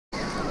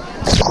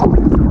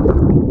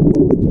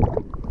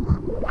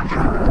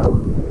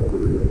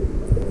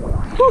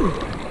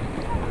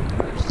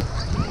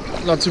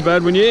Not too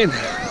bad when you're in.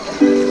 How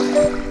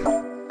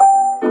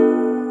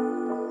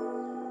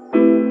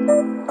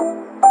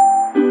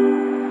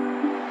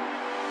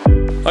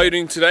are you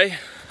doing today?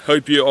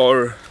 Hope you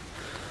are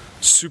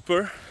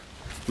super.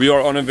 We are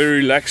on a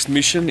very relaxed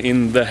mission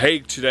in The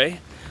Hague today.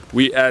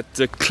 We're at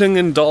the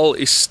Klingendal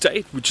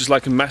Estate, which is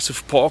like a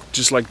massive park,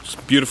 just like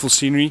beautiful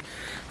scenery.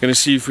 Gonna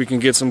see if we can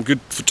get some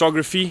good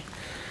photography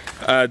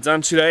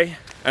done today.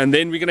 And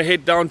then we're gonna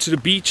head down to the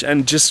beach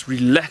and just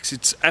relax.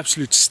 It's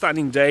absolute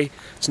stunning day.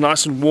 It's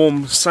nice and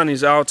warm, sun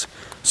is out.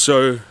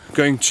 So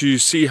going to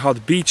see how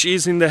the beach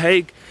is in The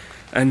Hague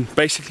and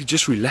basically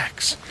just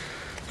relax.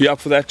 You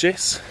up for that,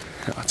 Jess?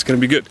 It's gonna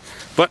be good.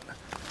 But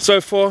so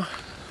far,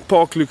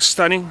 park looks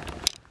stunning.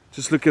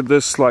 Just look at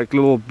this like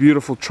little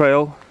beautiful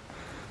trail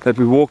that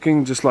we're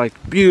walking, just like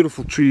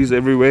beautiful trees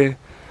everywhere.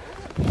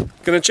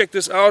 Gonna check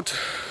this out,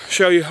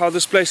 show you how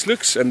this place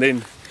looks, and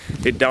then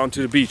head down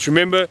to the beach.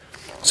 Remember,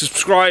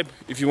 subscribe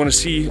if you want to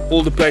see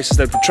all the places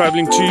that we're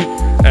traveling to,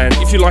 and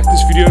if you like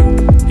this video,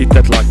 hit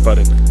that like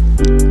button.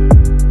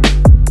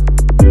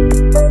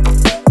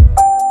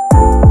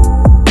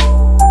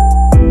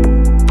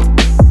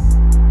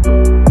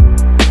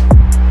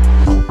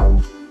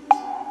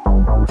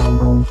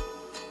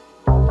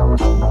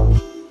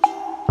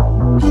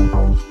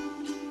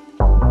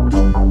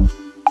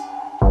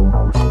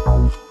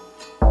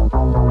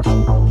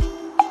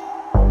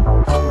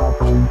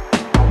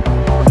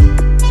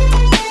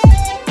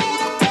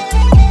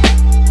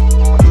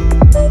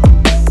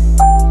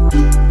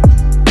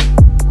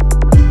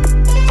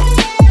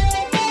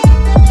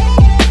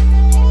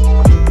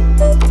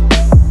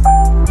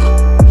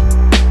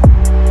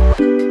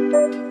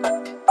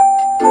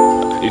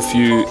 If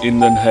you're in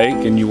The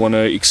Hague and you want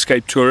to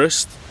escape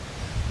tourists,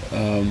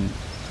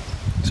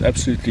 it's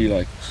absolutely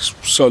like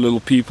so little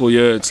people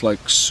here. It's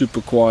like super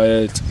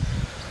quiet,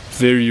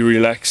 very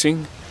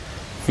relaxing.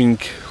 I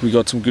think we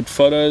got some good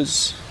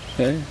photos.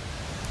 Okay?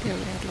 Yeah,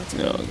 we had lots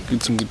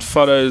of some good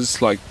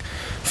photos. Like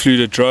flew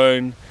the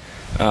drone.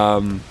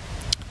 I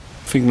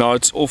think now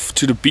it's off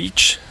to the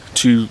beach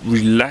to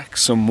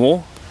relax some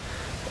more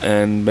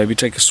and maybe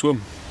take a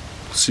swim.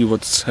 See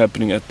what's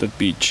happening at that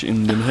beach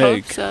in The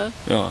Hague. Hope so.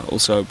 Yeah,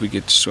 also hope we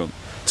get to swim.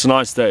 It's a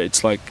nice day.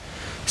 It's like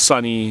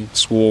sunny,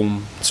 it's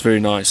warm, it's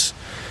very nice.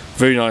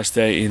 Very nice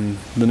day in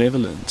the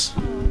Netherlands.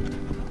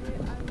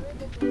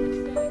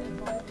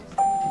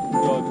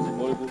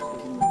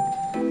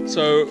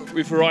 So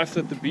we've arrived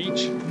at the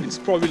beach. It's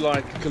probably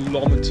like a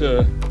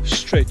kilometer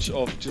stretch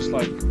of just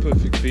like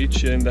perfect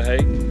beach here in The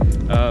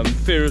Hague.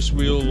 Ferris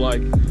wheel,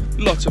 like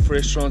lots of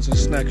restaurants and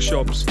snack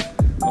shops.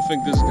 I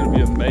think this is going to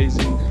be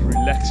amazing,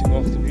 relaxing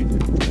afternoon.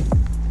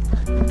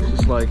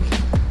 Just like,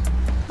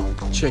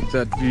 check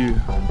that view.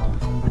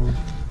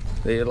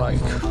 They're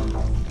like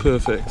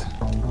perfect.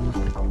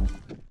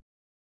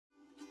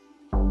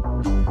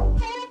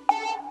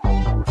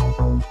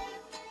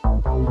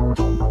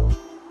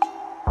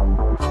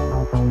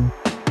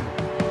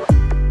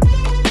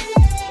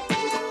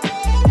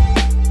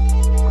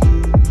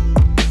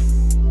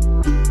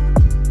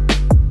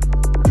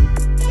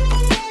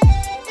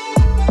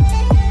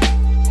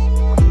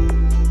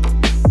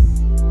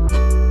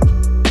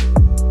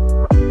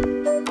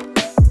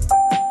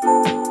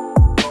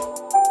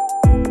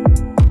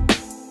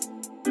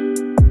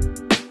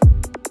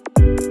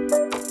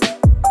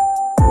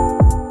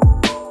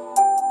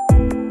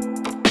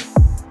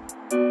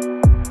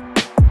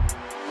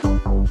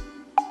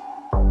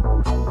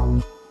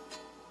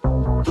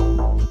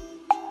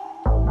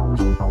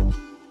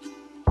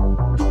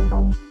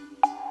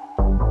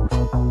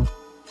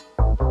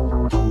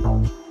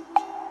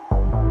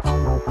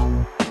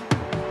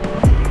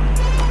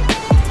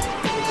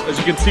 As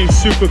you can see,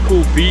 super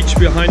cool beach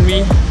behind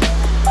me.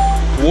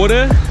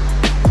 Water,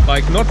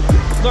 like not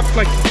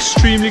like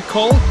extremely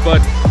cold,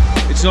 but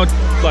it's not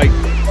like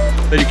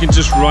that you can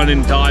just run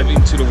and dive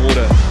into the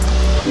water.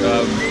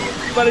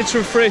 But it's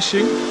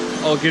refreshing.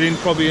 I'll get in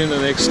probably in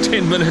the next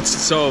 10 minutes,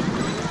 so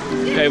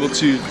I'll be able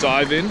to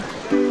dive in.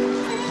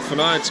 For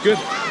now, it's good.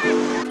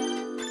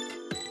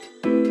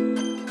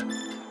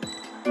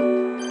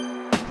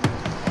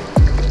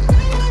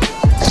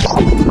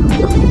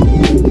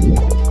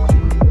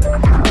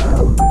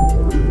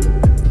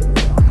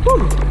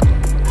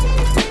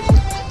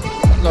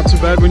 Not too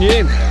bad when you're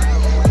in.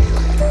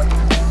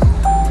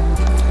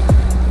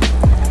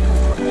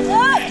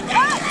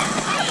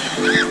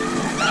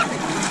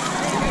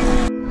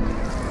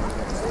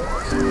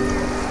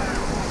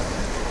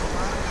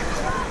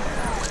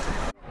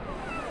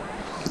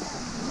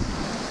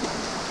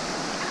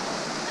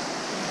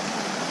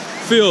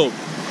 Feel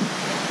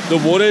the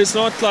water is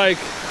not like,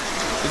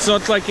 it's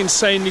not like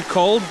insanely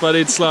cold, but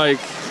it's like,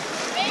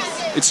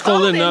 it's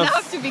cold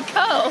enough to be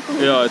cold.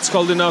 Yeah, it's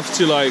cold enough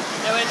to like,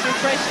 No, it's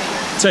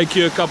refreshing. Take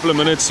you a couple of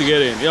minutes to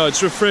get in. Yeah,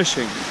 it's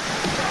refreshing.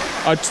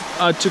 I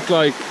took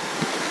like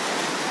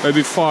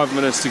maybe 5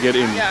 minutes to get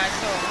in. Yeah, I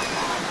saw.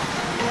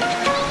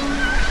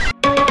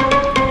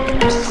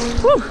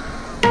 Woo.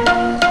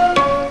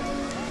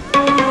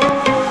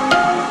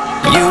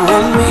 You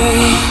and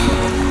me,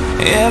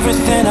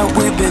 everything that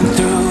we've been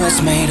through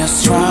has made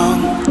us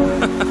strong.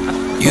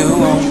 You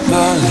won't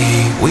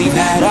believe we've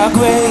had our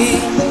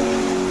gray,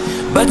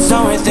 but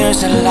somewhere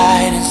there's a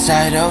light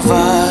inside of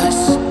us.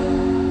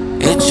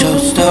 It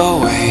shows the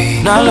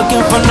way. Not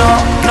looking for no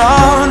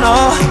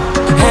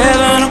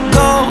heaven or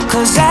gold,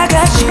 'cause I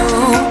got you.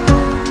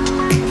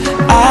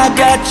 I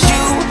got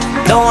you.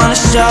 Don't wanna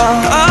show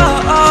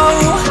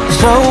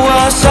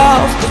us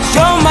off, but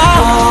you're my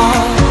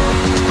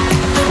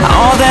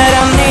all that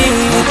I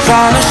need.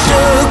 Trying to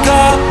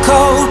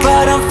sugarcoat,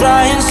 but I'm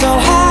flying so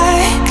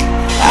high.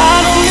 I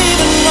don't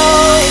even know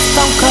if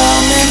I'm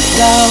coming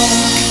down.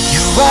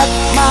 You rock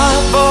my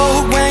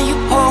boat when you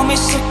hold me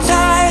so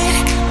tight.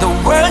 The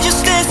world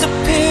just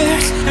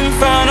disappears in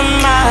front of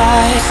my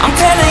eyes. I'm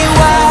telling you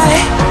why,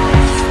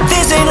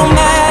 this ain't no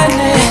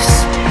madness.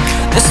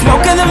 The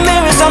smoke and the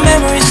mirrors are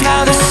memories.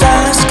 Now the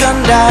sun's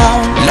gone down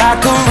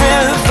like a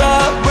river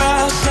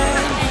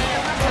rushing.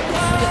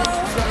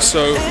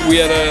 So we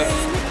had a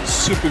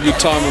super good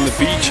time on the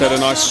beach, had a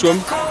nice swim.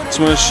 So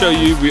I'm going to show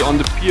you, we're on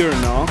the pier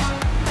now.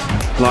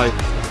 Like,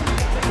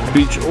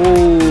 beach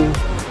all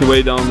the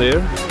way down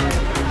there.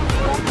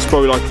 It's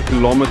probably like a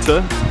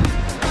kilometer,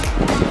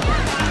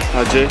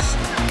 I guess.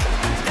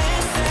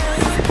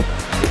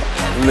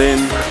 And then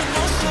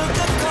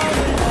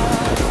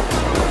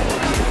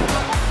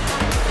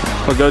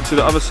if I go to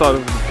the other side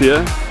of the pier,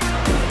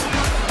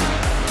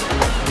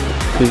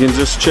 you can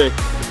just check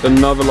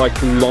another like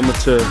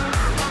kilometer,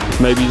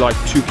 maybe like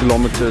 2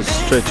 kilometers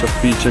stretch of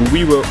beach, and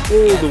we were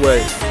all the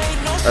way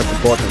at the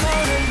bottom,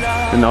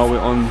 and now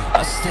we're on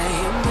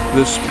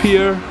this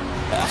pier.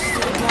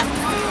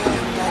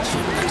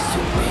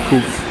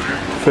 Cool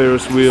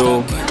Ferris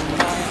wheel,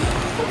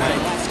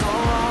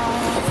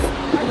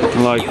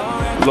 like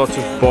lots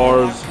of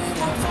bars.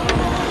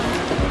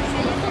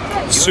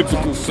 Super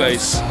cool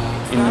place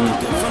in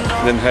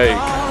Den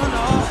Hague.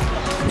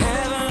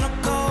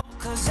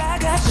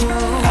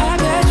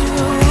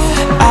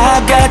 I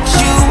got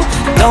you,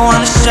 don't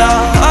wanna show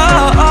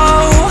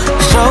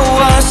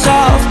us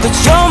off, but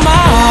you're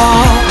my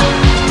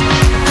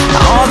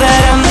all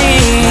that I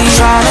need.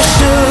 Trying to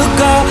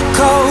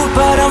sugarcoat,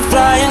 but I'm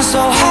flying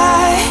so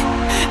high.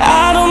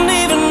 I don't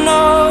even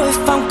know if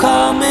I'm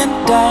coming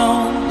down.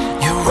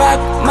 You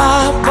rock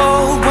my boat